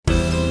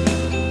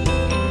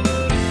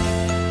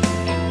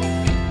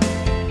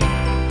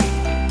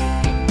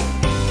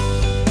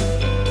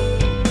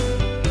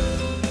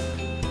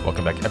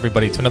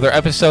everybody, to another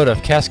episode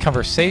of Cast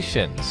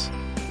Conversations.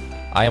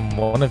 I am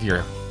one of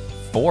your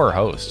 4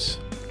 hosts,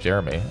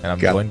 Jeremy, and I'm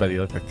joined by the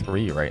other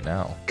 3 right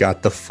now.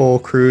 Got the full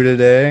crew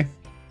today.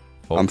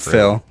 I'm crew.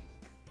 Phil,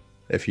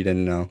 if you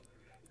didn't know.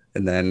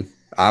 And then,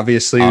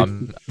 obviously,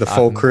 the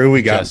full crew,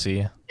 we got...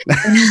 Jesse.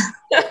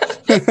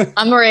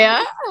 I'm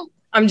Maria.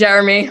 I'm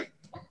Jeremy.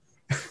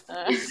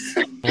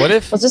 What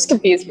if... Let's just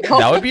confuse people.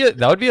 That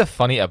would be a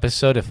funny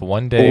episode if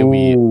one day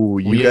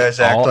we guys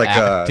act all like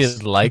acted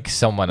us. like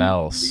someone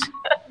else.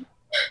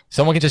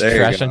 Someone could just There you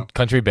trash go. on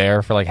Country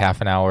Bear for like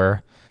half an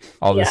hour.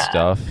 All this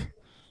stuff.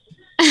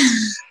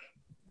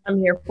 I'm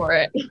here for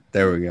it.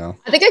 There we go.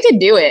 I think I could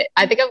do it.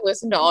 I think I've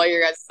listened to all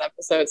your guys'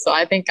 episodes, so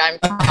I think I'm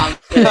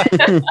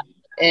confident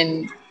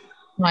in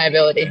my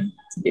ability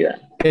to do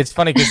that. It's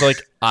funny because like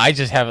I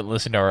just haven't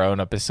listened to our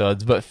own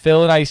episodes, but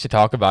Phil and I used to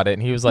talk about it,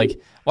 and he was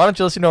like, "Why don't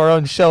you listen to our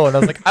own show?" And I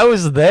was like, "I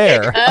was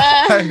there.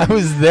 I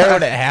was there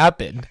when it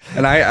happened."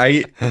 And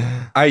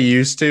I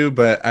used to,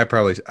 but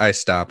I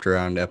stopped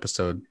around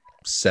episode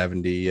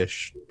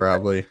 70-ish,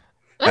 probably.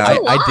 That's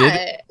a lot. I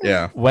did.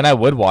 Yeah. When I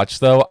would watch,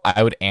 though,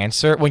 I would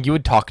answer. When you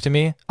would talk to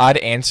me, I'd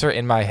answer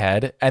in my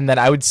head, and then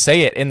I would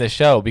say it in the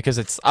show because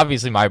it's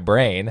obviously my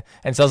brain.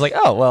 And so I was like,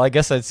 oh, well, I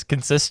guess that's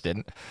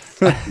consistent.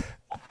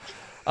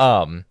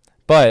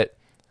 But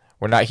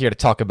we're not here to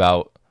talk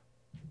about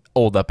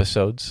old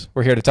episodes.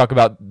 We're here to talk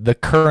about the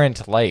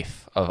current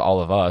life of all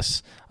of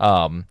us.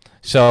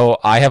 So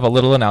I have a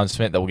little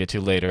announcement that we'll get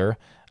to later.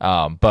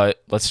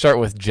 But let's start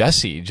with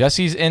Jesse.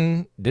 Jesse's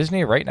in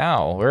Disney right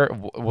now.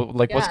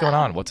 What's going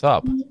on? What's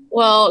up?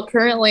 Well,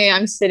 currently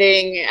I'm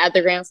sitting at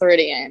the Grand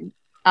Floridian.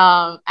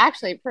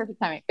 Actually, perfect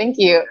timing. Thank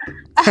you.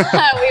 We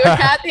were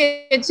at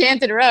the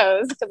Enchanted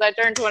Rose because I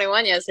turned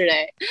 21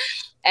 yesterday,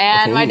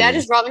 and my dad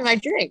just brought me my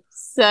drink.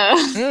 So,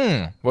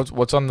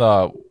 what's on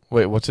the?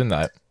 Wait, what's in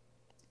that?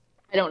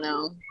 I don't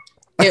know.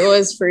 It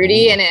was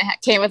fruity and it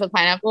came with a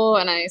pineapple,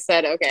 and I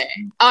said, okay.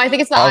 Oh, I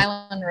think it's the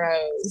Island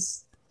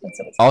Rose.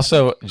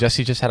 Also,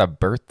 Jesse just had a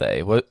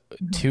birthday. What,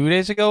 2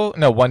 days ago?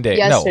 No, 1 day.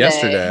 Yesterday. No,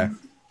 Yesterday.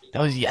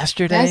 that was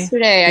yesterday.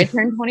 Yesterday, I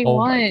turned 21. Oh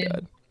my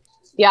God.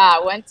 Yeah,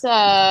 I went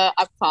to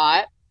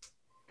Epcot.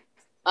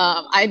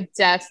 I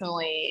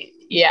definitely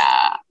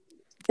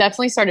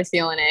started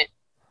feeling it.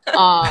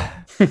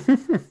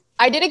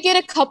 I did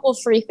get a couple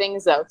free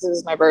things though because it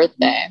was my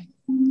birthday.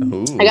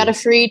 Ooh. I got a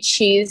free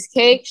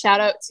cheesecake.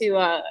 Shout out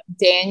to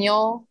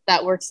Daniel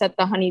that works at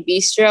the Honey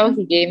Bistro.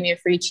 He gave me a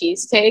free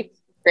cheesecake.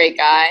 Great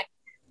guy.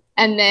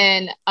 And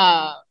then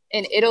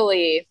in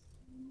Italy,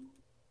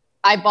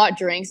 I bought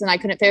drinks and I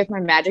couldn't pay with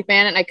my Magic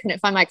Band and I couldn't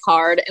find my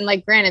card. And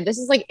like, granted, this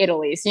is like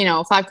Italy,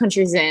 so 5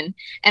 countries in,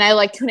 and I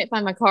like couldn't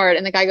find my card.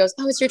 And the guy goes,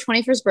 "Oh, it's your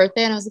 21st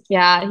birthday?" And I was like,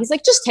 "Yeah." He's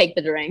like, "Just take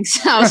the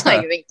drinks." I was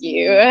like, "Thank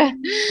you."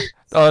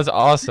 Oh, that's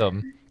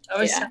awesome. It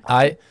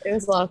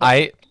was a lot of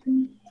fun.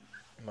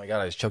 Oh my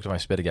God, I just choked on my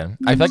spit again.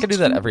 I feel like I do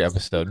that every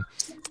episode.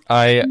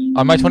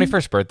 On my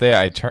 21st birthday,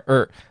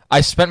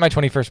 I spent my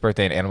 21st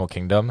birthday in Animal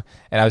Kingdom,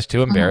 and I was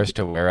too embarrassed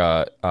to wear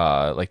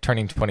a like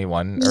turning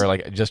 21 or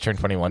like just turned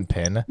 21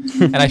 pin,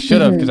 and I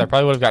should have because I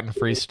probably would have gotten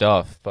free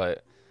stuff.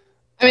 But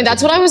I mean,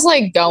 that's what I was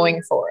like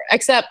going for.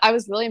 Except I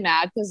was really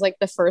mad because like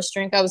the first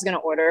drink I was gonna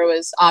order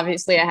was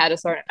obviously I had to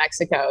start in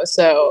Mexico,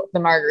 so the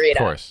margarita.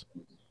 of course.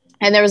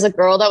 And there was a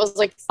girl that was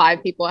like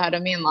 5 people ahead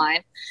of me in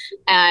line,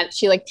 and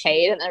she like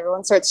paid, and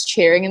everyone starts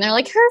cheering, and they're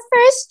like, "Her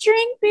first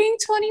drring being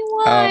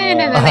 21," and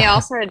then they all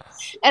started,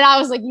 and I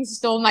was like, "You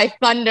stole my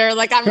thunder!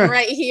 Like I'm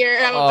right here,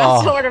 I'm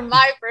about to order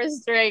my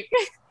first drink."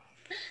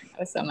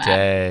 I was so mad.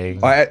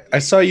 Dang. I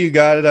saw you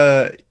got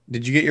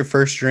did you get your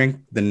first drink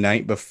the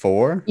night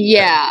before?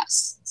 Yeah.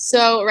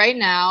 So right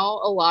now,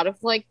 a lot of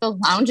like the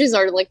lounges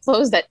are like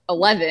closed at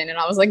 11, and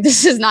I was like,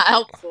 "This is not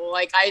helpful."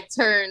 Like I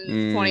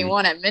turned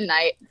 21 at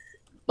midnight.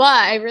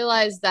 But I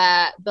realized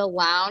that the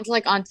lounge,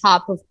 like on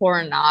top of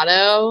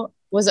Coronado,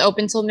 was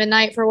open till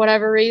midnight for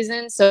whatever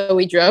reason. So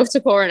we drove to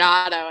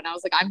Coronado, and I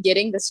was like, "I'm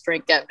getting this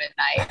drink at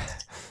midnight,"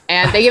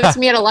 and they gave it to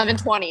me at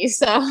 11:20.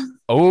 So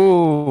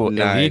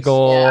Nice.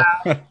 Illegal.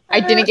 Yeah. I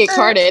didn't get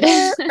carded.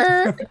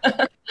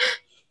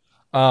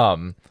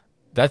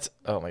 That's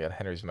oh my God.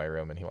 Henry's in my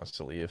room and he wants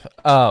to leave.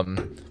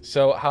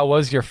 So how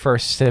was your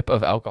first sip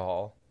of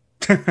alcohol?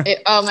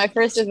 My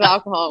first sip of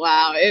alcohol.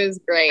 Wow, it was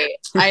great.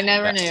 I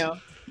never knew.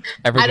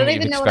 Everything I don't that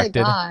even you've know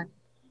expected. what I got.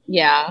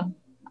 Yeah.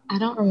 I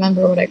don't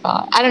remember what I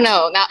got. I don't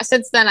know. Now,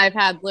 since then, I've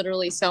had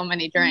literally so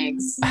many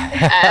drinks.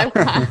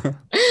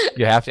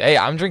 You have to. Hey,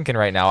 I'm drinking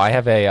right now. I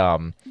have a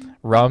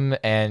rum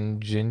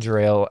and ginger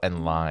ale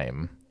and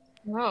lime.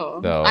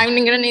 Oh, So, I'm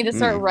gonna need to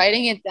start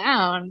writing it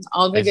down.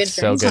 All the good it's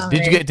so drinks.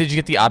 good. Did you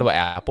get the Ottawa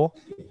apple?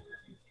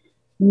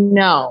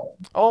 No.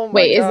 Oh my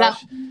Wait,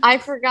 gosh. is that? I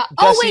forgot.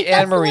 Jesse Wait, and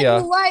that's Maria.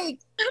 the one you like.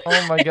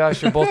 Oh my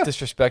gosh, you're both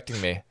disrespecting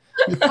me.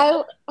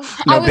 I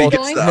Nobody was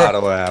gets going. the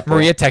Ottawa apple.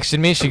 Maria texted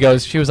me. She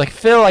was like,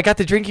 "Phil, I got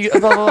the drink. Blah,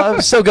 blah, blah. It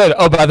was so good.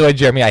 Oh, by the way,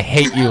 Jeremy, I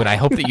hate you, and I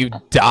hope that you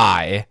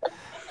die."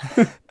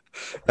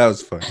 That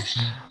was funny.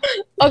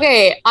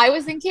 Okay, I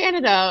was in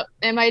Canada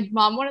and my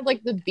mom wanted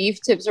like the beef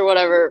tips or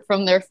whatever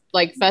from their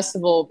like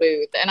festival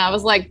booth. And I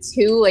was like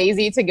too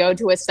lazy to go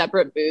to a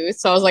separate booth.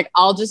 So I was like,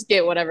 I'll just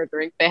get whatever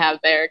drink they have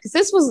there. Cause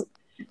this was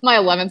my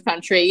 11th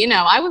country. You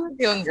know, I wasn't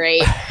feeling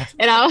great.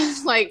 And I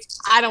was like,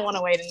 I don't want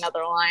to wait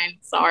another line.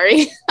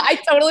 Sorry. I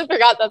totally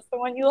forgot that's the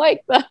one you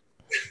like though.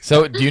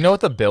 So, do you know what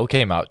the bill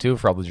came out to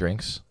for all the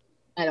drinks?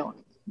 I don't.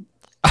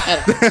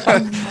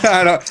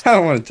 I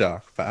don't want to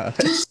talk about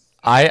it.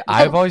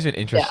 I've always been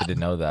interested to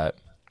know that.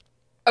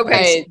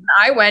 Okay, so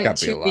I went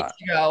Gotta be a 2 weeks lot.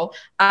 ago.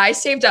 I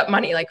saved up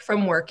money like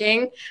from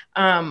working.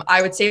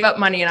 I would save up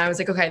money and I was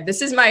like, okay,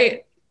 this is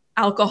my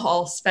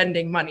alcohol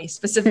spending money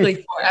specifically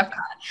for Epcot.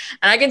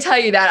 And I can tell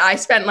you that I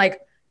spent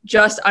like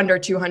just under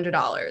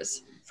 $200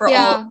 for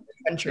all the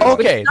countries.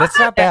 Okay, that's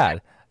not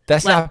bad.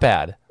 That's Like- not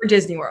bad. For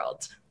Disney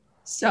World.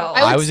 So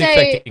I would was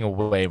say- expecting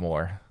way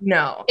more.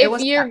 no, it If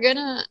was you're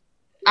gonna,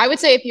 I would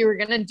say if you were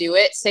gonna do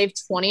it, save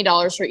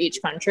 $20 for each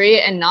country,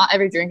 and not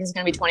every drink is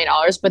gonna be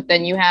 $20. But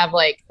then you have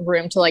like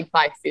room to like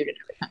buy food in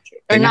every country,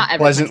 or And not you're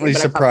every pleasantly country, but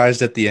a couple.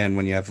 surprised at the end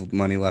when you have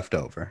money left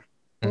over.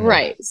 Mhm.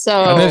 Right.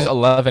 So And there's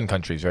 11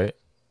 countries, right?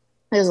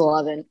 there's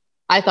 11.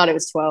 I thought it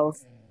was 12.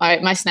 My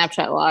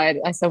Snapchat lied.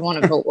 I said one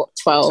of the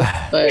 12,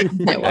 but it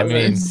wasn't. I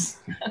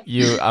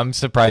mean, I'm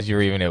surprised you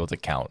were even able to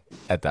count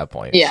at that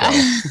point. yeah,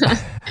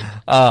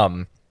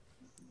 So,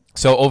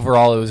 so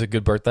overall, it was a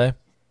good birthday.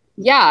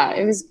 yeah,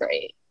 it was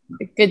great.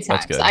 Good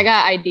times. good. I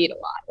got ID'd a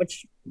lot,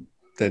 which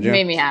Did you?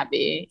 made me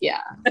happy. Yeah.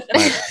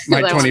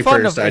 My That was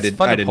 21st, I it's did.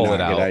 fun to I did pull not it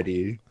get out.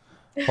 ID.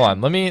 Hold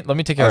on, let me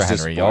take I care was of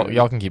Henry. disappointed.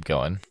 Y'all can keep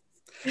going.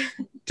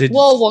 Did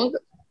Well,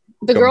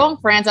 the Go girl on. in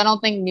France, I don't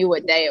think knew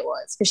what day it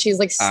was because she's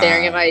like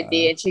staring at my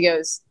ID Ah. and she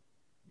goes,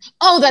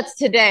 "Oh, that's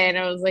today." And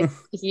I was like,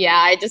 "Yeah,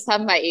 I just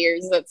have my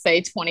ears that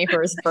say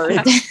 21st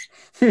birthday."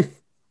 did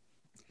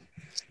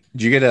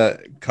you get a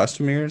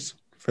custom ears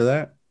for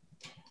that?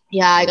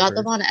 Yeah, I got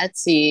them on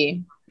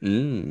Etsy.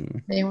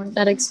 Mm. They weren't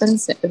that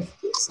expensive,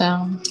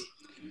 so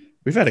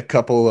We've had a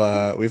couple.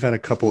 We've had a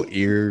couple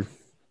ear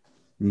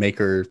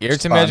maker. Ear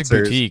to Magic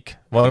sponsors. Boutique,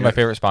 one of my Yeah.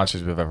 favorite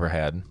sponsors we've ever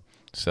had.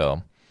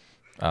 So,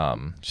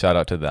 shout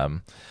out to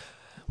them.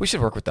 We should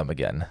work with them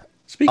again.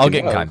 Speaking I'll get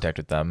in of, contact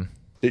with them.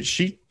 Did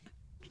she?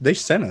 They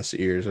sent us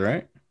ears,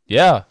 right?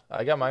 Yeah,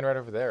 I got mine right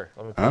over there.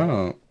 Let me pull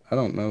it up. I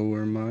don't know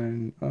where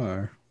mine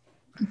are.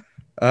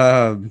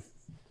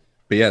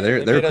 But yeah,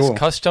 They they're made cool. us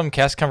custom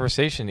cast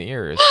conversation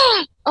ears.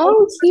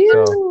 oh,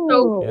 cute.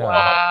 so Yeah.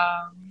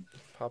 wow.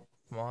 Pop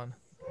them on.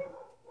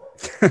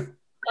 Love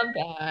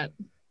that.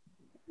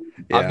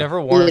 Yeah. I've never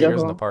worn ears in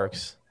Beautiful. the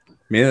parks.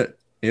 Neither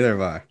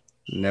have I.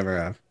 Never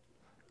have.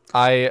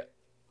 I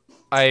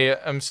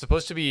am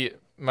supposed to be.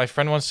 My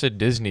friend wants to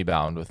Disney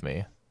bound with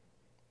me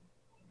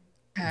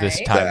this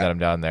Okay. time Yeah. that I'm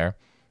down there.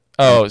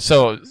 Oh,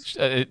 so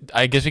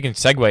I guess we can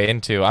segue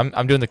into.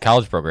 I'm doing the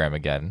college program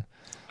again.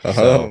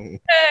 Oh,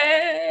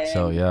 Hey.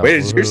 So yeah.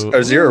 wait, woohoo.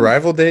 is your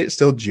arrival date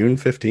still June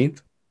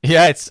 15th?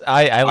 Yeah, it's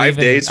I 5 leave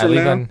days I from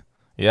leave now? on.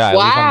 Yeah, I leave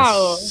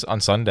Wow.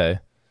 on Sunday.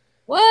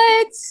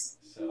 What?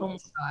 Oh my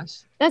gosh.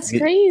 That's Yeah.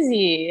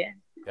 crazy.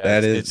 Yeah,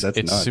 That it's- is- that's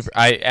it's nuts. super.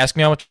 I ask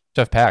me how much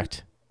I've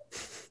packed.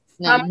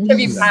 How much have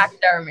you packed,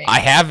 Jeremy? I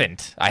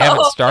haven't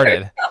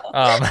started.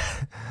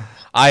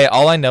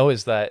 All I know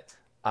is that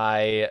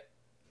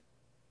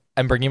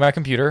I'm bringing my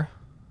computer,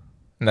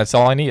 and that's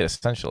all I need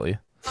essentially.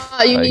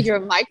 You Like- need your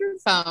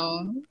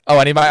microphone. Oh,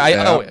 I need my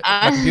Yeah.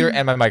 my computer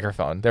and my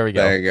microphone. There we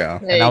go. There you go. There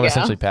And now you I'm go.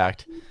 essentially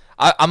packed.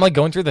 I'm like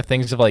going through the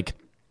things of like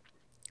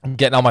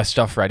getting all my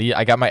stuff ready.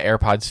 I got my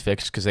AirPods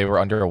fixed because they were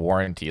under a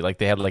warranty. Like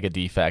they had like a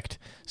defect.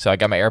 So I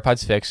got my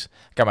AirPods fixed.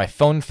 Got my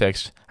phone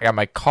fixed. I got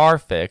my car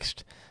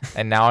fixed.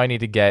 And now I need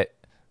to get.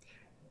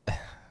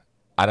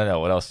 I don't know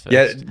what else fixed.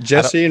 Yeah,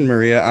 Jesse and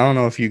Maria. I don't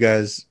know if you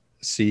guys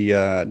see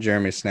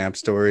Jeremy's Snap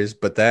stories,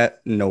 but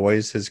that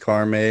noise his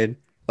car made,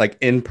 like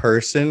in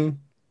person,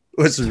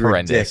 was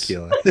Horrendous.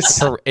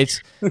 ridiculous.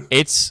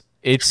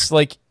 It's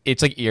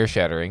like ear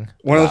shattering.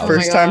 One of the Oh my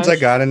first times I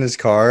gosh. got in his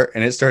car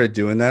and it started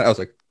doing that, I was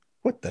like,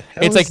 "What the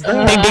hell?" It's like is ding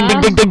that? ding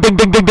ding ding ding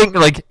ding ding ding ding.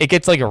 Like it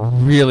gets like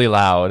really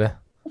loud.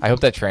 I hope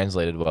that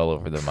translated well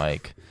over the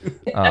mic.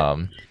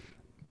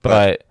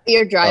 But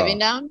You're driving Oh.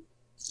 down?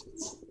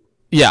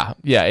 yeah,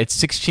 it's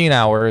 16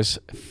 hours.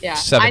 Yeah.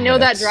 7 I know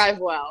minutes. that drive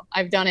well.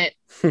 I've done it.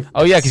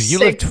 Oh yeah, because you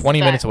live 6 20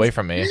 minutes times. away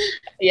from me.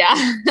 Yeah.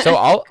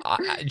 So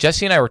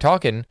Jesse and I were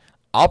talking.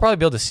 I'll probably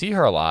be able to see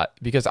her a lot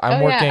because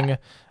I'm Oh, yeah.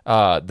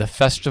 working the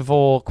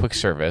festival quick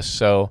service.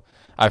 So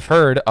I've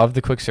heard of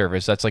the quick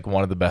service. That's like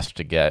one of the best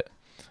to get.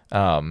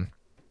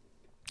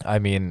 I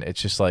mean,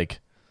 it's just like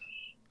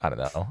I don't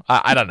know.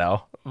 I don't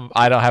know.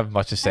 I don't have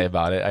much to say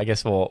about it. I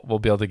guess we'll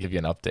be able to give you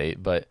an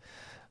update, but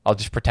I'll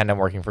just pretend I'm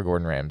working for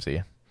Gordon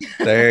Ramsay.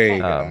 There you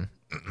go.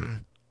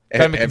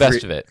 Try to make the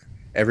best of it.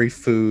 Every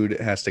food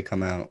has to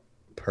come out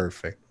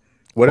perfect.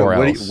 What Or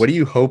do else.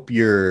 you hope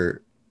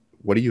you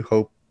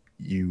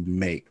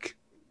make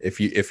if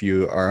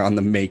you are on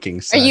the making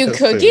Are side? you of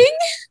food? cooking?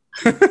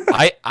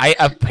 I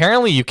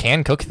apparently you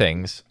can cook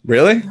things.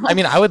 Really? I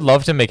mean, I would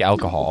love to make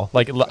alcohol,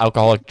 like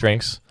alcoholic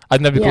drinks. I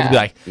think that'd be cool to be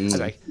Yeah. like, Mm. I'd be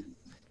like,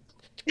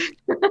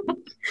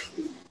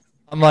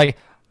 I'm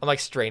like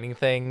straining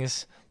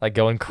things, like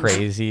going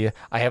crazy.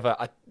 I have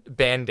a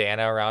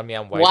bandana around me.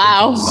 I'm wiping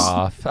Wow. things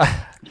off.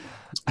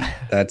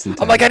 That's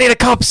intense. I'm like, I need a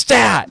cup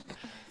stat.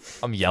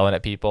 I'm yelling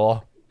at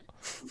people.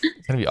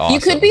 It's gonna be awesome. You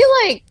could be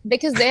like,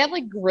 because they have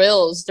like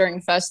grills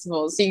during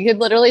festivals, so you could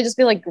literally just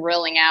be like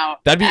grilling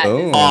out. That'd be at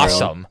Disney World.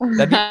 awesome.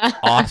 That'd be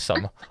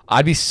awesome.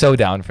 I'd be so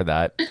down for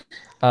that.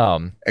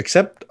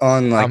 Except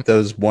on like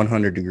those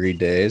 100-degree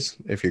days,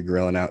 if you're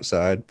grilling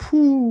outside,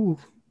 phew,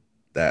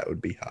 that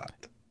would be hot.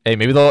 Hey,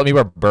 maybe they'll let me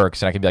wear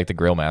Birks and I can be like the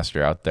grill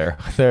master out there.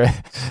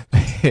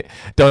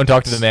 Don't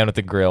talk to the man with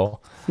the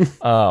grill.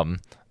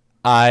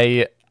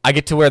 I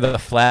get to wear the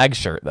flag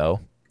shirt though.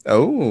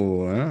 Oh,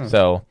 wow.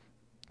 So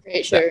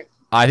Great shirt.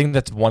 I think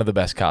that's one of the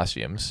best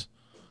costumes.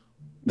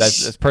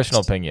 That's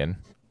personal opinion.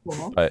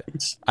 Cool. But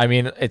I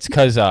mean, it's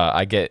because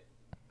I get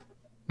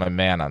my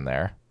man on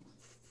there,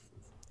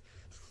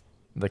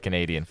 the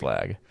Canadian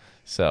flag.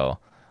 So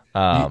You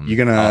I'll have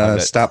gonna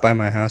it. stop by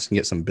my house and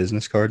get some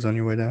business cards on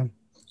your way down?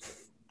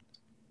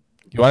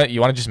 You want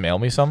to just mail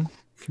me some?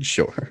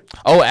 Sure.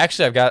 Oh,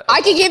 actually, I've got.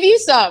 I could give you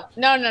some.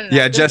 No.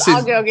 Yeah, Just- Jesse's-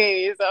 I'll go give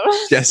you some.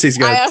 Jesse's I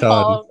got a have ton.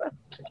 all of them.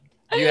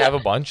 You have a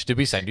bunch. Did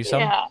we send you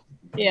some?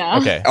 Yeah.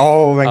 Okay.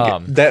 Oh my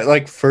Um, god! That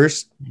like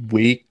first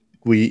week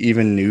we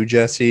even knew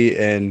Jessie,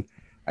 and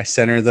I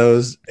sent her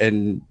those,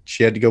 and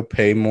she had to go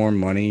pay more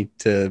money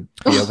to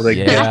be able to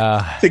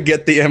Yeah.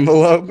 get the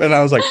envelope, and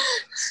I was like,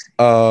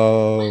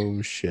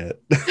 "Oh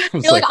shit!" I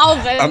was You're like, I'll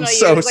Venmo I'm you.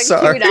 so It's like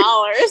sorry.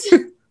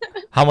 $2.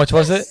 How much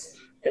was it?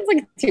 It was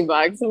like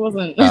 $2. It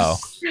wasn't. Oh.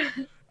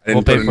 I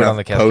We'll didn't pay put for it on enough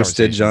the cast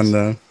postage on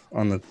the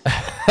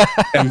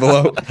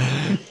envelope.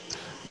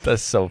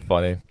 That's so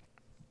funny.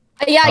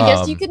 Yeah, I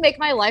guess you Um, could make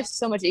my life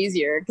so much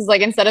easier because,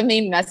 like, instead of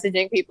me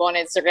messaging people on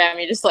Instagram,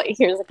 you just like,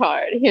 here's a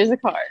card,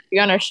 be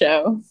on our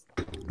show,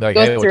 Like,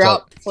 go hey, what's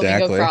throughout up? Flamingo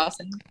Exactly.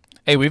 Crossing.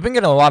 Hey, we've been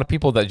getting a lot of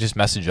people that just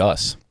message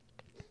us.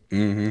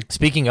 Hmm.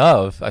 Speaking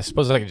of, I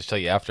suppose I can just tell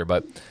you after,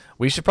 but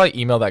we should probably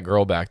email that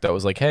girl back that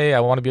was like, "Hey, I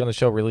want to be on the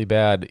show really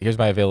bad. Here's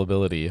my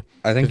availability."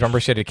 I think. Remember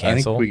she had to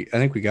cancel. I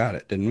think we got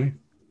it, didn't we?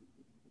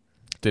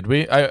 Did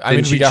we? I mean, Didn't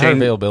we she got her change-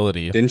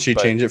 availability. Didn't she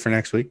but- change it for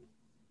next week?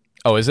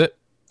 Oh, is it?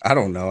 I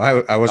don't know.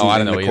 I wasn't I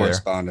in don't the know either.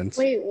 correspondence.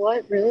 Wait,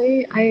 what?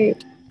 Really? I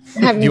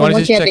haven't Do you even want to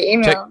looked just at check, the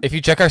email. check? If you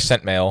check our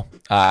sent mail,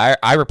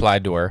 I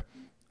replied to her.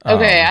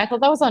 Okay, I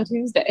thought that was on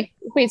Tuesday.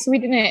 Wait, so we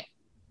didn't.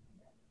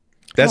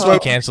 That's Oh. why we we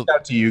canceled.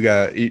 out to you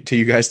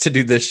guys to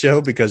do this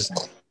show because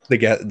the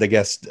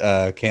guest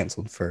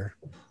canceled for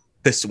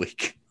this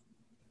week.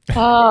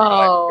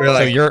 Oh, We're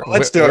like, So you're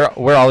let's do it.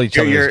 we're all each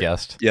other's You're-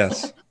 guest.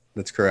 Yes,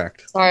 that's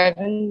correct. sorry.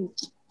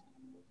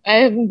 I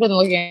haven't been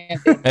looking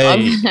at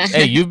the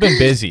Hey, you've been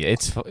busy.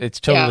 It's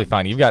totally Yeah.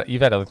 fine.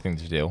 You've had other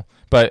things to do.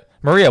 But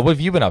Maria, what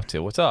have you been up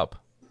to? What's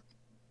up?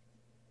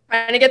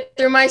 Trying to get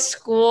through my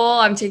school.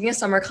 I'm taking a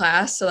summer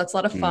class, so that's a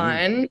lot of Mhm.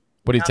 fun.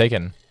 What are you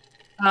taking?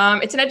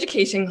 It's an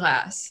education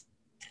class.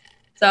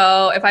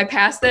 So if I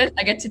pass this,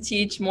 I get to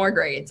teach more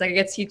grades. I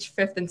get to teach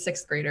 5th and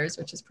 6th graders,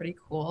 which is pretty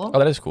cool, Oh,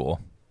 that is cool.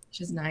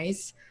 which is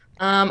nice.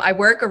 I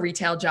work a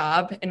retail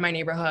job in my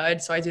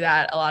neighborhood, so I do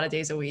that a lot of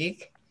days a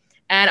week.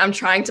 And I'm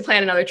trying to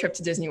plan another trip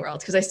to Disney World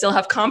because I still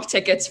have comp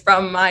tickets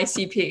from my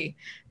CP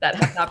that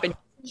have not been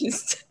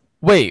used.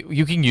 Wait,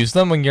 you can use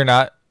them when you're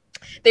not.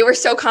 They were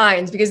so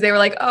kind because they were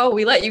like, "Oh,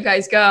 we let you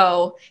guys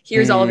go.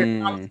 Here's all of your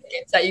Mm. comp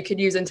tickets that you could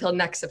use until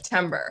next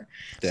September."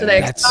 So Damn.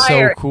 they That's so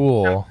expire.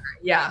 cool.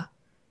 Yeah.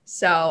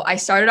 So I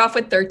started off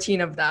with 13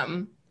 of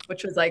them,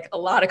 which was like a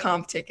lot of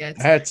comp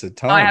tickets. That's a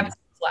ton. Now I have 6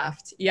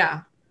 left.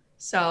 Yeah.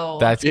 So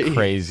That's Jeez.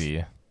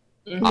 crazy.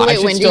 Mhm. I Wait,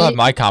 should when do still you- have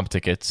my comp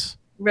tickets.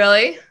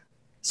 Really?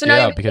 So now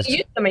Yeah, you because- can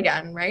use them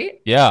again, right?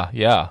 Yeah.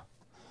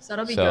 So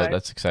that'll be So good.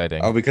 that's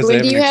exciting. Oh, because When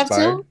they do haven't you have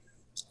expired. to?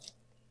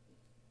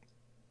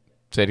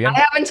 Say it again. I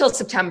have until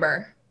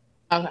September.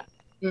 Okay.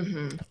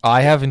 hmm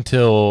I have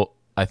until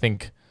I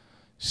think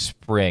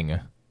spring,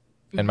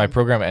 and my Mhm.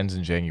 program ends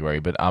in January.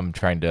 But I'm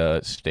trying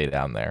to stay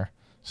down there,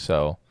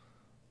 so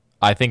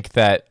I think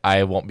that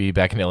I won't be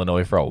back in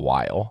Illinois for a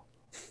while,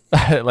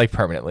 like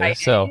permanently. Right.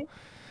 So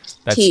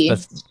Key.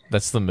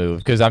 that's the move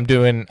because I'm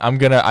going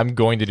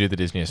to do the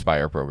Disney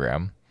Aspire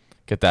program,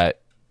 get that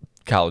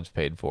college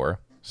paid for.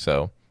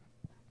 So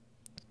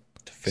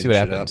To see what finish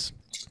it up. happens.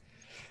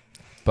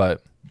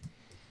 But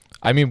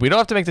I mean, we don't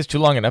have to make this too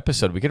long an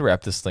episode. We could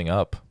wrap this thing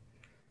up.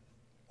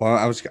 Well,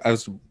 I was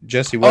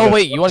Jesse. Oh, What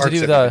wait, you wanted to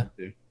parks do have you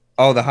been to?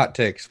 Oh, the hot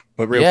takes.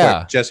 But real Yeah.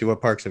 quick, Jesse,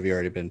 what parks have you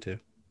already been to?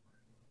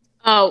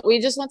 Oh, we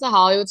just went to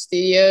Hollywood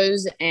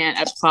Studios and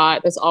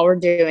Epcot. That's all we're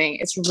doing.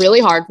 It's really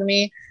hard for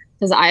me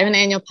because I have an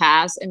annual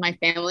pass and my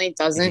family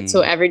doesn't.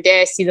 So every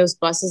day I see those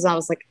buses, I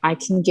was like, I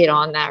can get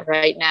on that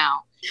right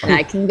now and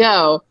I can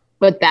go,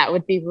 but that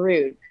would be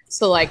rude.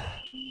 So like,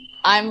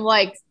 I'm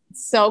like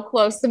so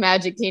close to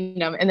Magic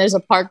Kingdom and there's a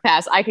park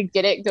pass. I could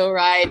get it, go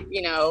ride,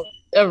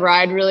 a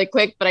ride really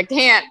quick, but I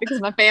can't because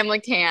my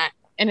family can't.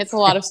 And it's a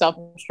lot of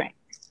self-restraint.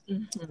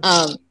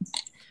 Mhm.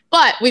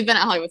 But we've been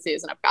at Hollywood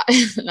Studios and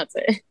Epcot and that's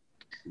it.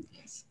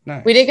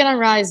 Nice. We did get on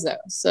Rise though,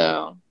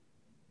 so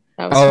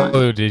that was fun.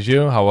 Oh, did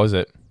you? How was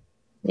it?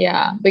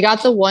 Yeah, we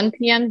got the 1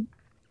 p.m.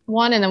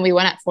 one, and then we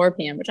went at 4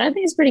 p.m., which I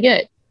think is pretty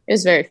good. It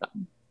was very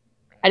fun.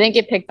 I didn't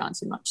get picked on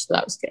too much, so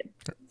that was good.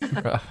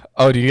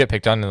 Oh, do you get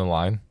picked on in the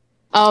line?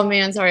 Oh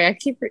man, sorry.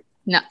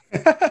 No,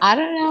 I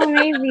don't know.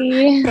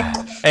 Maybe.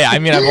 Hey, I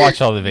mean, I've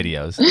watched all the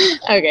videos.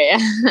 Okay,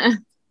 yeah.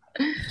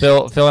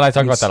 Phil and I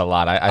talk about that a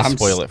lot. I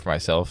spoil it for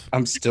myself.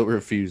 I'm still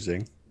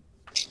refusing.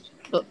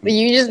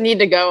 You just need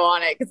to go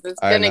on it because it's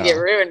gonna get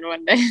ruined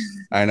one day.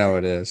 I know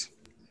it is.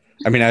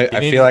 I mean, I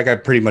feel like I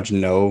pretty much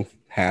know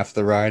half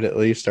the ride at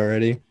least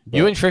already.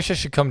 You and Trisha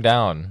should come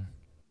down.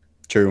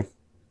 True.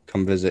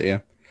 Come visit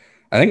you.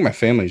 I think my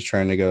family's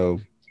trying to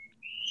go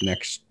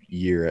next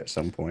year at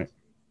some point.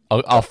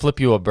 I'll flip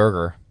you a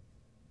burger.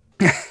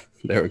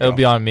 There we go. It'll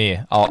be on me.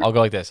 I'll go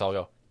like this. I'll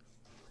go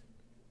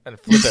and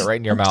flip it right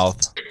in your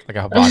mouth like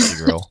a hibachi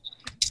grill.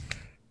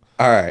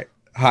 All right.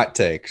 Hot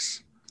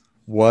takes.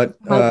 What?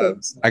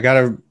 I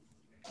gotta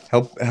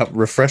help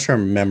refresh our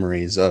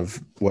memories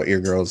of what your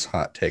girls'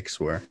 hot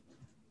takes were.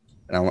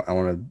 And I want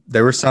to.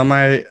 There were some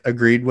I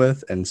agreed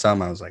with, and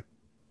some I was like,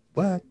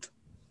 "What?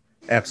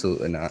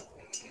 Absolutely not."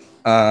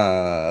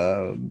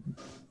 I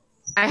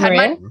had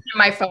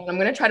my phone. I'm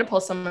gonna try to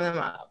pull some of them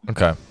up.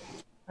 Okay.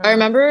 I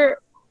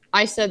remember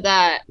I said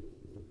that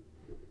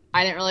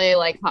I didn't really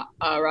like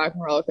Rock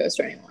and Roller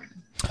Coaster anymore.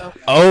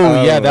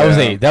 Oh yeah,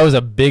 that was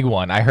a big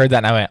one. I heard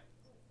that and I went.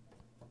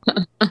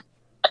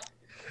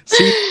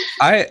 See,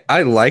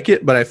 I like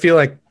it, but I feel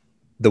like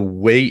the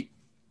weight.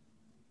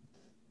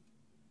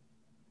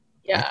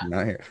 Yeah.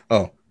 Not here.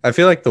 Oh, I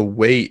feel like the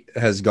weight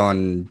has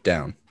gone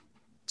down.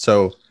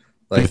 So,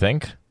 like, You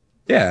think?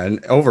 Yeah,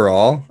 and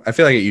overall, I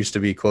feel like it used to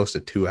be close to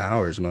 2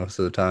 hours most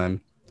of the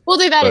time. Well,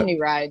 they've added new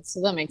rides,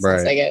 so that makes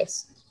sense, I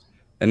guess.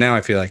 And now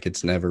I feel like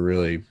it's never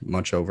really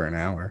much over an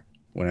hour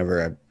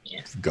whenever I've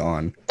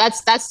gone.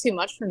 That's too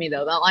much for me,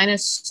 though. That line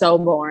is so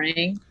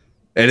boring.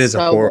 It is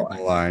a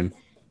horrible line.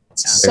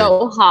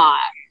 So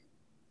hot.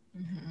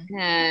 Mm-hmm.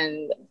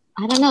 And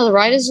I don't know. The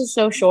ride is just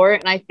so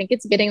short, and I think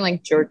it's getting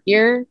like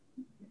jerkier.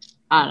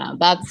 I don't know.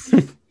 That's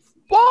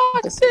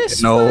walk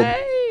this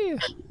way.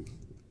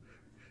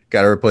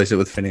 Got to replace it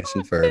with Phineas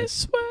and Ferb.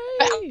 This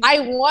way.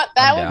 I want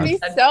that. Would be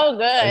so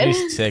good. That'd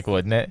be sick,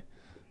 wouldn't it?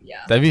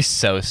 Yeah. That'd be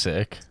so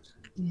sick.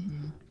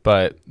 Mm-hmm.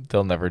 But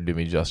they'll never do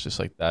me justice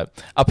like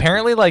that.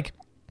 Apparently, like,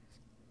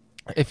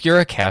 if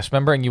you're a cast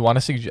member and you want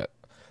to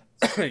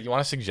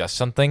suggest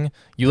something,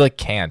 you like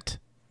can't.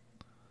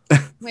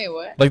 Wait,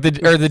 what? Like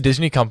the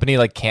Disney company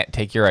like can't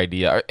take your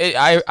idea.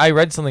 I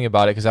read something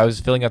about it because I was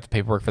filling out the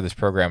paperwork for this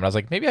program and I was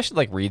like, maybe I should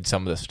like read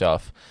some of this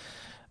stuff.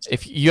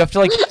 If you have to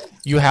like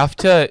you have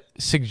to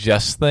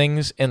suggest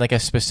things in like a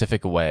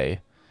specific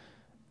way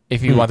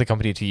if you want the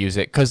company to use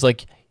it, because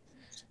like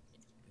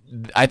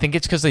I think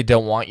it's because they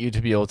don't want you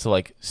to be able to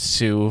like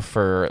sue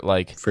for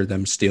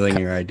them stealing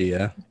your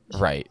idea.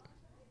 Right.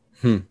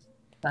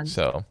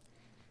 So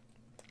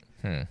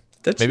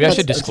That's maybe I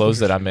should disclose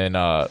that I'm in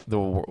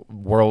the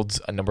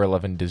world's number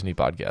 11 Disney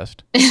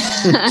podcast.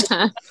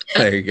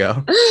 There you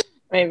go.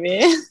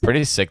 Maybe.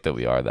 Pretty sick that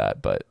we are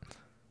that, but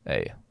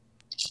hey.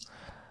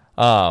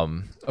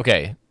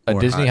 Okay. A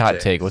More Disney hot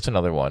hot take. What's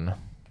another one?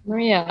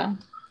 Maria,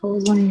 what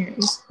was one of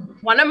yours?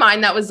 One of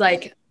mine that was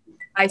like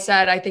I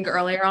said, I think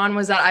earlier on,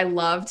 was that I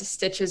loved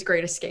Stitch's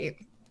Great Escape.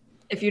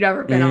 If you'd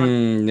ever been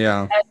on,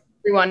 yeah,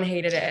 everyone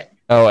hated it.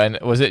 Oh, and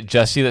was it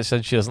Jessie that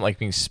said she doesn't like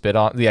being spit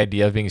on? The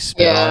idea of being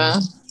spit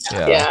on.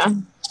 Yeah.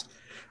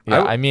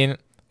 I mean,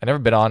 I never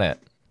been on it.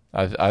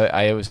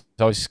 I was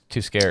always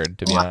too scared,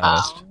 to be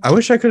honest. I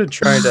wish I could have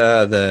tried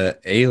the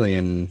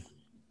Alien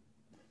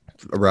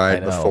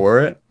ride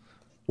before it,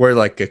 where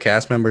like a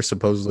cast member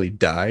supposedly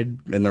died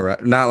in the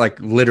ride. Not like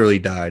literally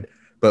died,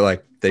 but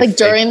like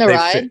during the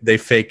ride. They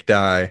fake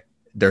die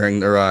during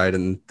the ride,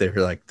 and they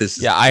were like, "This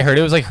is I heard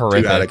it was like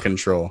horrific, out of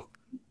control."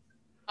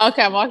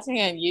 Okay, I'm watching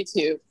it on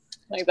YouTube.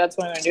 Like that's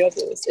what I'm gonna do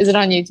after this. Is it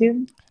on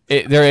YouTube?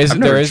 There is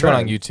one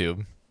on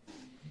YouTube.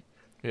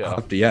 Yeah,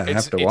 I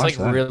have to watch it's like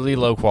that. really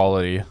low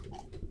quality.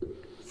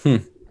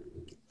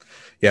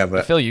 Yeah,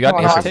 but Phil, you got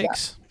any hot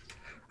takes?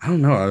 I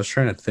don't know. I was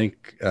trying to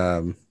think.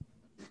 I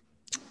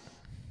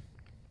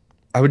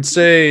would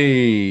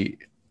say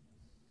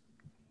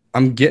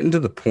I'm getting to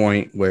the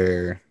point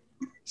where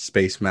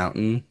Space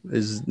Mountain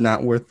is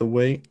not worth the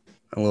wait.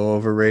 A little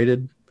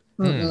overrated.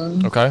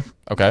 Okay.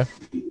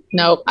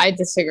 Nope, I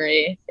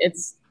disagree.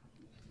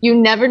 You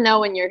never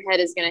know when your head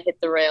is gonna hit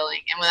the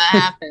railing, and when that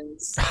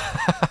happens,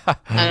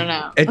 I don't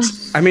know.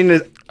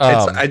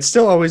 It's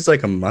still always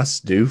like a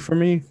must do for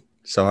me.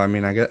 So I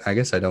mean, I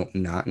guess I don't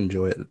not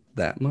enjoy it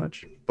that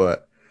much,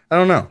 but I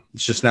don't know.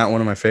 It's just not one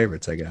of my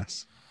favorites, I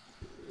guess.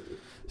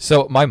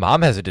 So my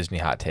mom has a Disney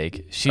hot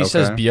take. She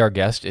says Be Our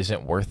Guest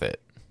isn't worth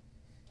it.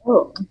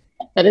 Oh,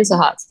 that is a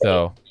hot take.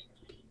 So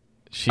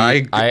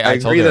I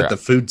agree that the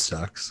food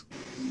sucks.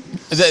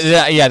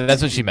 Yeah,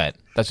 that's what she meant.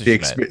 That's what she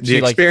meant. The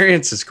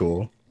experience is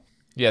cool.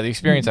 Yeah, the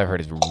experience I've heard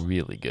is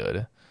really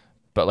good,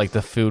 but like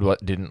the food,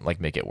 didn't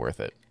like make it worth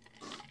it.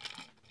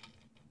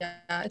 Yeah,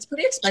 it's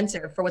pretty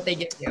expensive for what they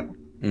give you.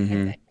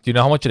 Mm-hmm. Do you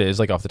know how much it is,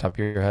 like off the top of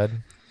your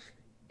head?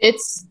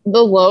 It's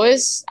the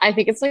lowest. I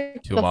think it's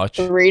like Too the much.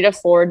 $3 to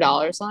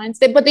 $4 signs.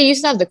 But they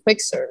used to have the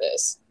quick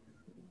service.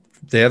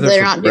 They have that They're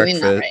for not doing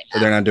breakfast. that right now.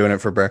 They're not doing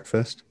it for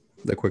breakfast.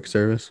 The quick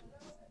service.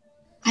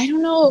 I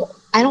don't know.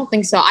 I don't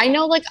think so. I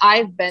know, like,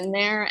 I've been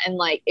there and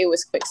like it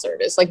was quick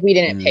service. Like, we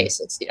didn't pay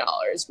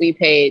 $60. We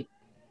paid,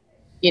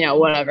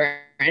 whatever,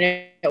 and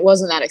it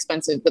wasn't that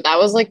expensive. But that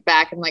was like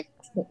back in like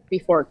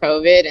before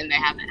COVID, and they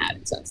haven't had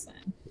it since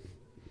then.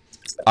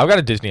 I've got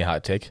a Disney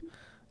hot take.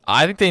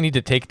 I think they need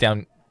to take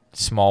down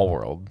Small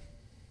World.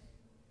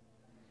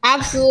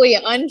 Absolutely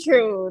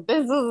untrue.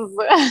 This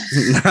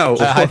is. No.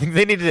 I think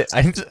they need to.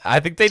 I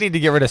think they need to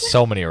get rid of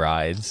so many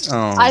rides. Oh,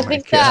 I my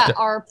think God. that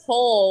our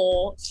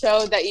poll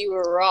showed that you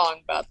were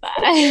wrong about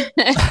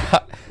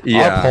that.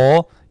 Our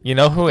poll. You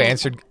know who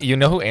answered? You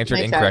know who answered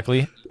Let me check.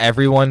 incorrectly?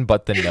 Everyone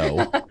but the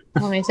no.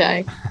 Let me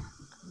check.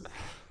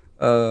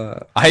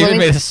 I even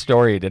made a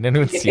story. Did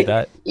anyone see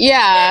that?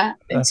 Yeah,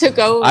 it took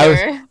over.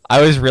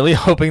 I was really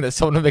hoping that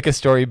someone would make a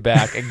story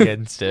back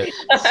against it,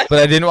 but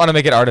I didn't want to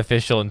make it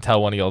artificial and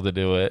tell one of y'all to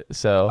do it.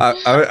 So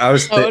I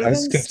was That would've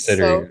been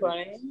considering. so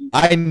funny.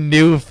 I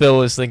knew Phil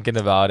was thinking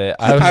about it.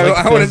 I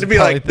wanted Phil's to be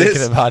probably like this.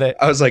 thinking about it.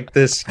 I was like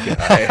this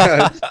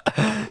guy.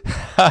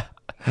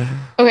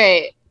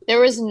 Okay, there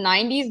was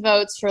 90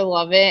 votes for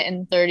love it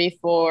and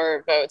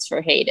 34 votes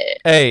for hate it.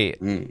 Hey,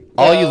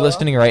 all you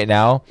listening right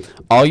now,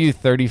 all you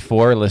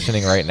 34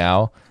 listening right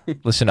now,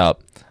 listen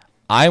up.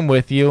 I'm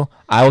with you.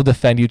 I will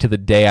defend you to the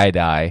day I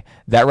die.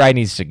 That ride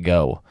needs to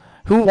go.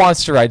 Who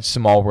wants to ride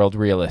Small World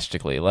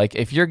realistically? Like,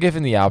 if you're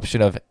given the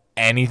option of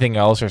anything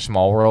else or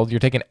Small World, you're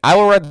taking. I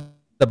will ride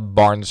the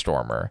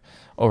Barnstormer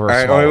over. All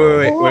right, Small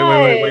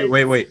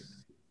World. wait.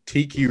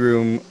 Tiki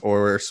Room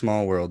or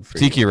Small World for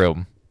Tiki you?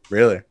 Room.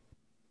 Really?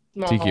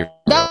 Tiki Room.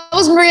 That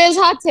was Maria's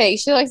hot take.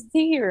 She likes the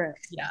tiki room.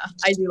 Yeah,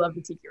 I do love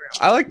the tiki room.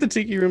 I like the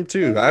Tiki Room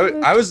too.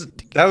 I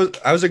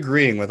was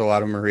agreeing with a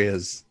lot of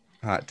Maria's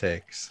hot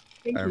takes.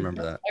 I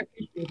remember that. I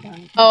appreciate that.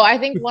 Oh, I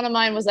think one of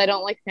mine was I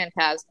don't like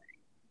Phantasmic.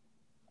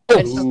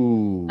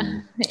 Ooh,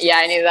 Yeah,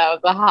 I knew that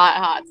was a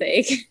hot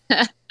take.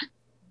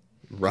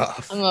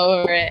 rough. I'm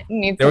over it.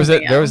 Need There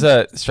something was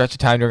a stretch of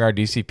time during our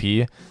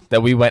DCP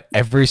that we went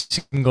every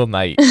single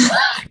night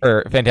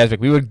for Phantasmic.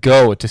 We would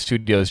go to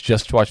studios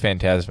just to watch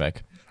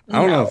Phantasmic. I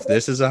don't know if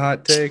this is a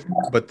hot take,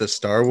 but the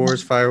Star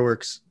Wars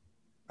fireworks,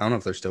 I don't know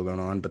if they're still going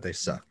on, but they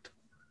sucked.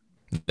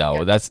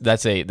 No,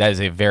 that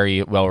is a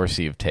very well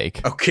received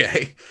take.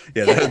 Okay.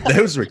 Yeah,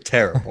 those were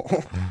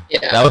terrible.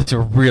 Yeah, That was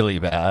really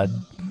bad.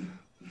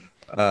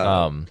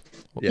 Yeah.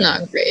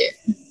 not great.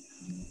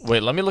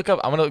 Wait, let me look up.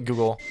 I'm gonna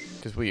Google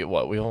because we've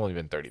only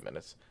been 30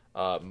 minutes.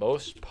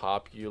 Most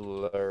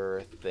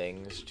popular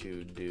things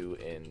to do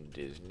in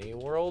Disney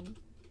World.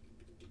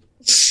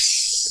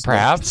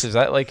 Perhaps is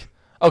that like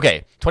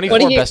okay? 24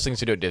 What do you- best things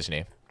to do at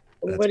Disney.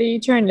 What are you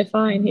trying to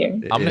find here?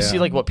 I'm gonna see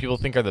like what people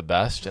think are the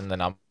best, and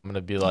then I'm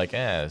gonna be like,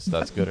 is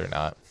that's good or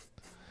not?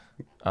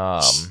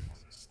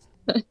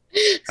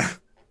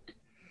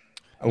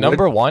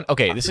 Number one.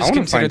 Okay, this I is wanna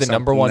considered find the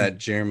number something one. that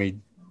Jeremy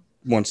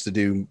wants to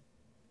do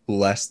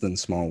less than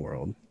Small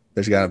World.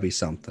 There's got to be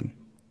something.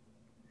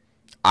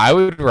 I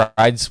would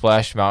ride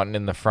Splash Mountain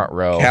in the front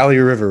row. Cali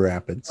River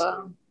Rapids.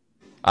 Wow.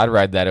 I'd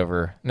ride that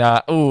over.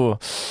 Nah. Ooh.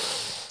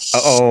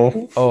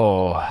 Uh-oh.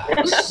 Oh.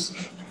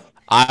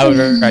 I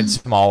would ride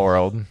Small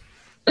World.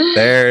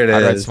 There it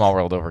I'd ride is. Small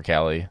World over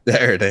Cali.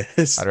 There it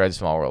is. I'd ride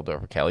Small World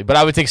over Cali, but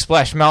I would take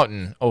Splash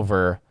Mountain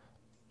over.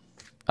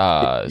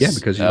 Yeah,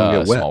 because you don't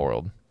get wet. Small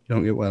World. You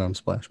don't get wet on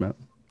Splash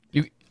Mountain.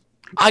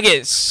 I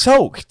get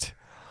soaked.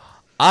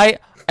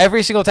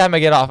 Every single time I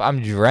get off,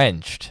 I'm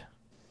drenched,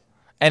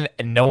 and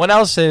no one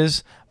else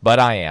is, but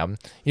I am.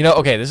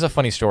 Okay, this is a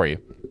funny story.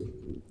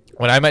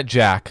 When I met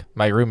Jack,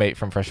 my roommate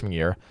from freshman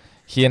year,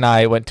 he and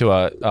I went to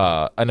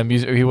an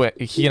amusement.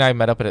 He and I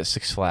met up at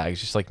Six Flags,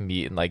 just like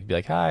meet and like be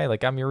like, hi,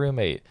 like I'm your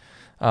roommate.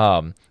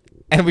 And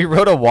we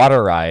rode a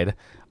water ride.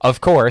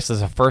 Of course, this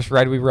is the first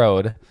ride we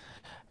rode.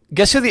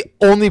 Guess who the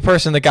only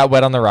person that got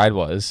wet on the ride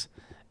was?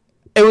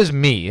 It was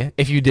me,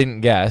 if you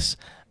didn't guess.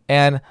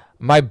 And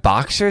my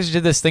boxers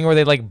did this thing where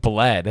they like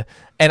bled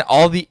and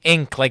all the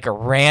ink like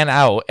ran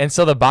out. And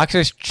so the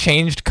boxers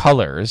changed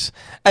colors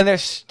and they're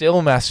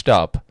still messed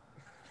up.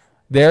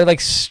 They're like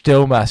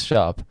still messed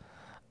up.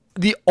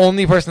 The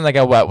only person that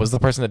got wet was the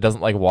person that doesn't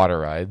like water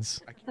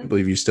rides. I can't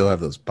believe you still have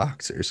those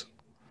boxers.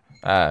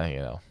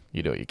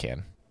 You do what you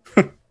can.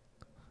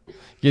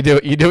 You do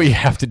what you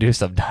have to do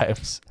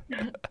sometimes.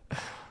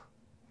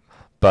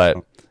 But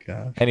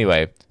God.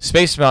 anyway,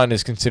 Space Mountain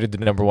is considered the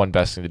number one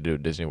best thing to do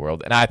at Disney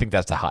World, and I think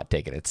that's a hot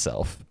take in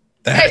itself.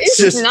 It's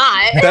just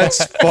not.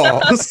 That's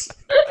false.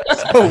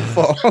 So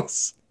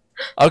false.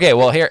 Okay,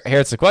 well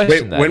here's the question.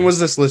 Wait, then. when was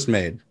this list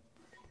made?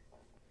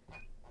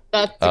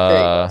 That's a great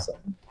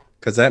question.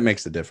 Because that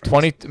makes a difference.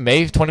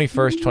 May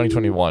 21st,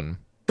 2021.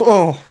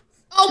 Oh,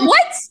 Oh,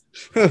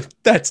 what?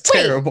 that's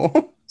Wait.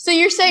 terrible. So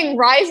you're saying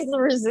Rise of the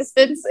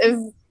Resistance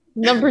is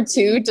number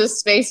 2 to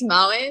Space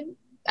Mountain?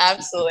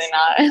 Absolutely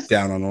not.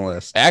 Down on the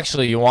list.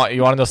 Actually, you want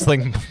to know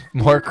something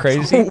more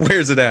crazy?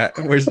 Where's it at?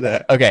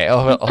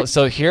 Okay,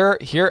 so here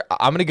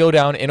I'm gonna go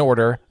down in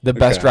order the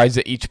best rides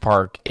at each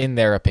park in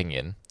their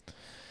opinion.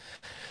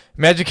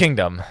 Magic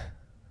Kingdom,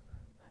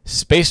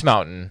 Space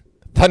Mountain,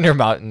 Thunder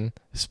Mountain,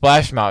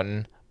 Splash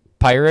Mountain,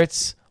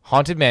 Pirates,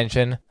 Haunted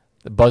Mansion,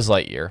 Buzz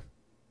Lightyear.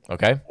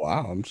 Okay.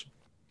 Wow. I'm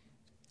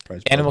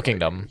surprised. Animal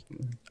Kingdom,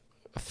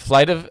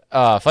 Flight of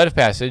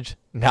Passage,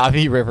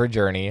 Navi River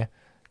Journey,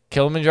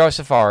 Kilimanjaro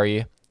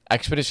Safari,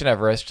 Expedition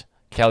Everest,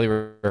 Cali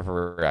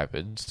River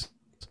Rapids.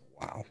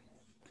 Wow.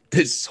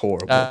 This is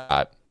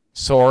horrible.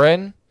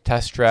 Soarin',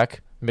 Test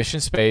Trek, Mission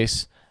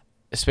Space,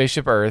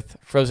 Spaceship Earth,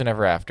 Frozen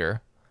Ever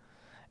After,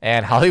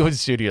 and Hollywood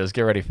Studios.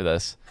 Get ready for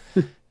this.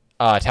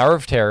 Tower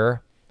of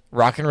Terror,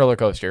 Rock and Roller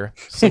Coaster,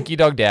 Slinky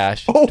Dog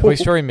Dash, Toy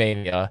Story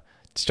Mania,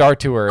 Star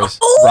Tours,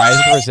 Rise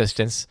of the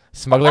Resistance,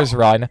 Smuggler's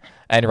Run,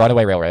 and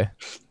Runaway Railway.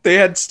 They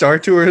had Star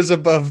Tours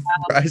above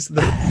Rise of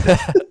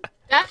the...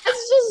 That's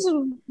just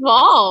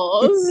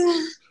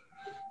false.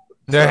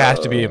 There has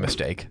to be a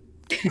mistake.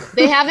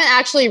 They haven't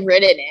actually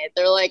written it.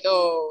 They're like,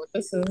 oh,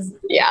 this is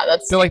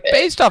that's. They're like stupid.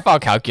 based off our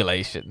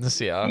calculations.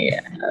 Yeah.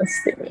 Yeah,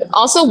 that's stupid.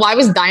 Also, why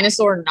was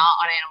Dinosaur not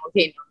on Animal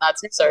Kingdom?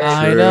 That's absurd.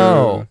 I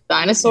know.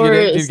 Dinosaur You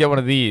is get one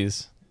of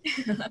these.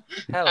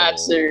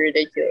 absolutely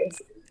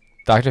ridiculous.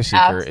 Dr.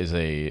 Seeker is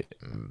a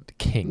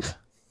king,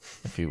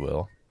 if you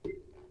will.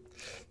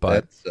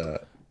 But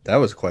that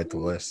was quite the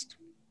list.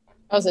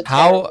 That was a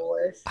terrible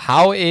list.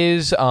 How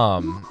is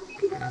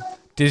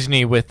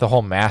Disney with the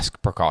whole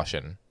mask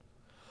precaution?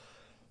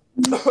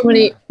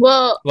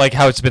 Like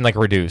how it's been like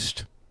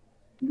reduced.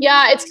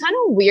 Yeah, it's kind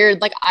of weird.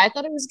 Like I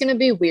thought it was gonna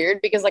be weird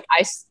because like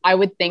I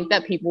would think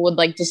that people would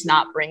like just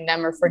not bring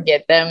them or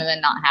forget them and then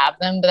not have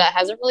them, but that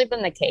hasn't really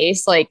been the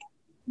case. Like,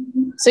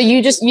 so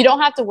you don't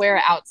have to wear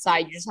it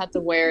outside. You just have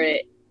to wear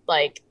it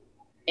like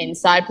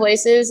inside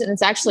places, and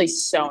it's actually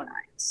so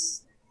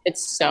nice.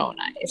 It's so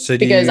nice. So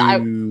because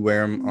you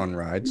wear them on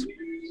rides?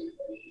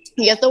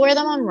 You have to wear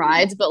them on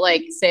rides, but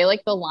like say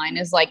like the line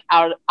is like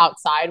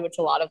outside, which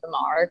a lot of them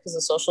are because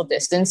of social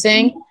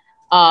distancing.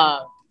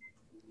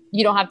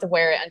 You don't have to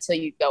wear it until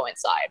you go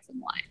inside from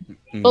the line.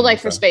 But like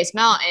for Space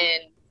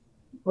Mountain,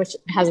 which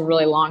has a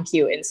really long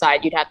queue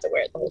inside, you'd have to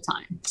wear it the whole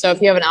time. So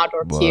if you have an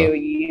outdoor queue,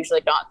 you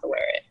usually don't have to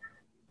wear it.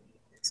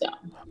 So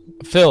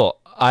Phil,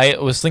 I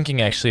was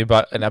thinking actually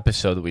about an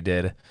episode that we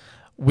did.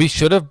 We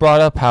should have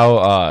brought up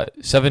how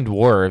Seven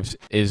Dwarves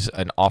is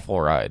an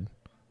awful ride.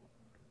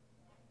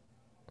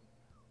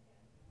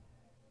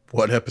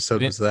 What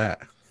episode was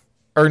that?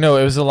 Or no,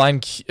 it was the line,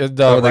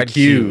 the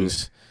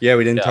queues. Yeah,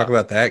 we didn't talk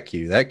about that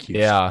queue. That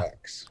queue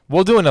sucks.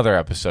 We'll do another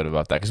episode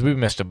about that because we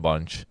missed a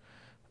bunch.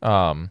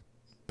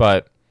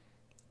 But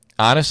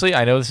honestly,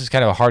 I know this is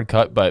kind of a hard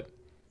cut, but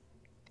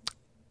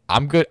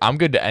I'm good. I'm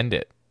good to end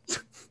it.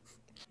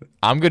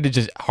 I'm good to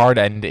just hard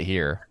end it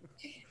here.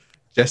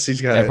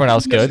 Jesse's got everyone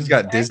else good. Jesse's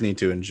got Disney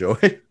to enjoy.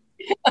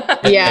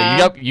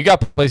 Yeah, you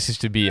got places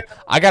to be.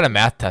 I got a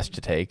math test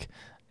to take,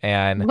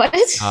 and what?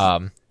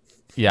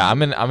 Yeah,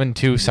 I'm in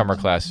 2 summer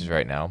classes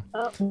right now.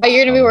 Oh,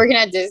 you're gonna be working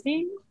at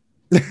Disney?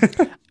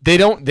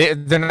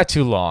 They're not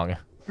too long.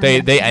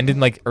 They end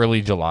in like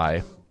early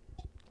July.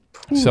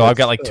 So I've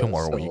got like 2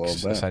 more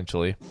weeks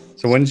essentially.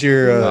 So when's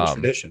your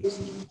tradition?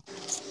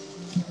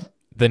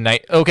 The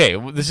night. Okay,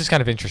 this is kind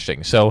of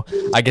interesting. So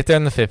I get there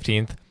on the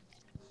 15th,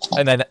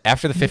 and then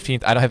after the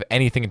 15th, I don't have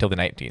anything until the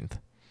 19th.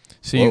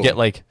 So you get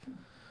like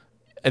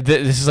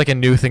this is like a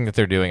new thing that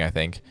they're doing. I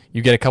think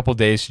you get a couple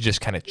days to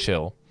just kind of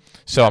chill.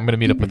 So I'm gonna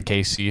meet up with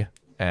Casey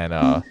and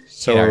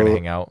so we're gonna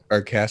hang out.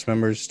 Are cast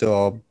members still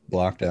all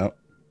blocked out?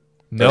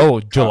 No,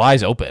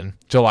 July's open.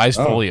 July's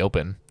fully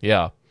open.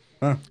 Yeah,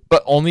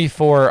 but only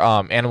for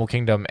Animal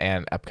Kingdom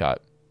and Epcot.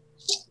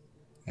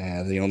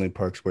 Yeah, the only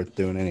parks worth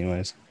doing,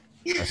 anyways.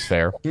 That's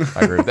fair.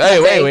 I agree with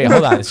that. Hey, wait,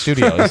 hold on. It's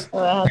studios.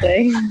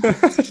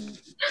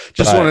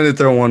 Just wanted to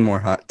throw one more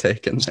hot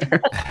take in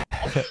there.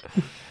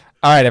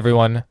 All right,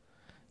 everyone.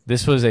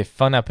 This was a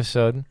fun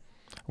episode.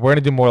 We're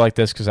gonna do more like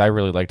this because I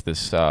really liked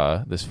this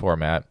this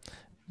format.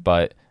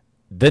 But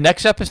the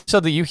next episode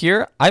that you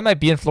hear, I might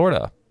be in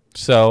Florida.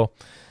 So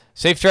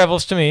safe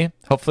travels to me.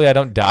 Hopefully I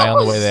don't die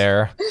on the way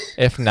there.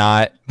 If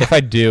not, if I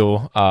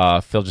do,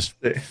 Phil just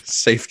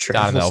safe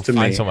travels I don't know, to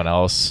find me. someone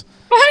else.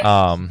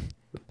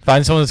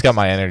 Find someone that's got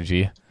my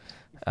energy.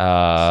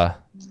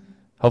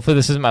 Hopefully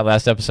this isn't my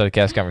last episode of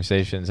Cast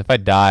Conversations. If I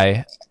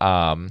die,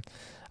 I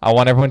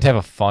want everyone to have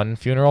a fun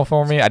funeral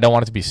for me. I don't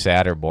want it to be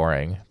sad or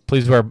boring.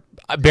 Please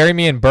bury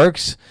me in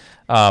Burks,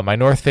 my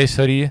North Face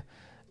hoodie,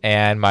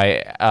 and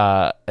my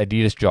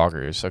Adidas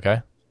joggers.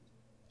 Okay,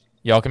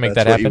 y'all can make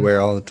that happen. That's what you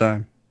wear all the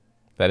time.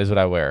 That is what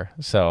I wear.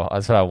 So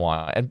that's what I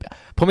want. And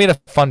put me in a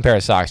fun pair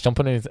of socks. Don't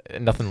put me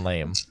in nothing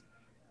lame.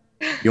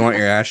 You want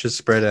your ashes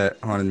spread at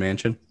Haunted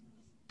Mansion?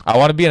 I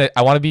want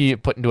to be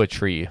put into a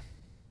tree.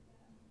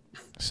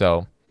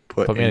 So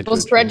put me in a tree.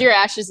 We'll spread your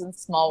ashes in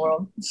Small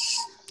World.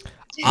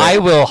 I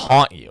will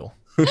haunt you.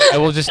 I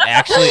will just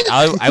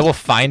I will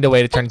find a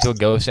way to turn into a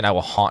ghost and I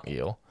will haunt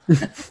you.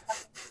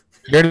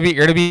 you're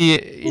gonna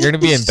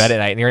be in bed at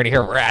night and you're gonna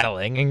hear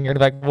rattling and you're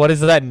gonna be like, what is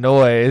that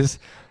noise?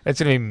 It's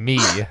gonna be me.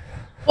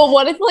 Well,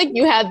 what if like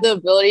you had the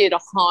ability to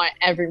haunt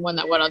everyone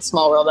that went on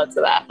Small World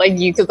after that? Like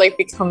you could like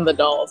become the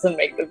dolls and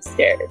make them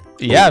scared.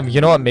 Yeah, you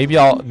know what? Maybe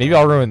I'll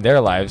ruin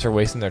their lives for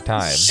wasting their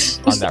time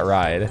on that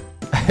ride.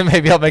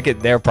 Maybe I'll make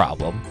it their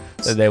problem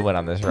that they went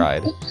on this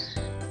ride.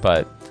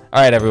 But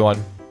all right,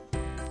 everyone,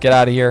 get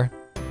out of here.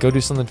 Go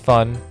do something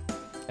fun,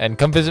 and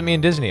come visit me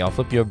in Disney. I'll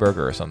flip you a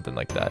burger or something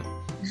like that.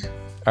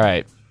 All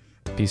right,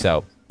 peace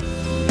out.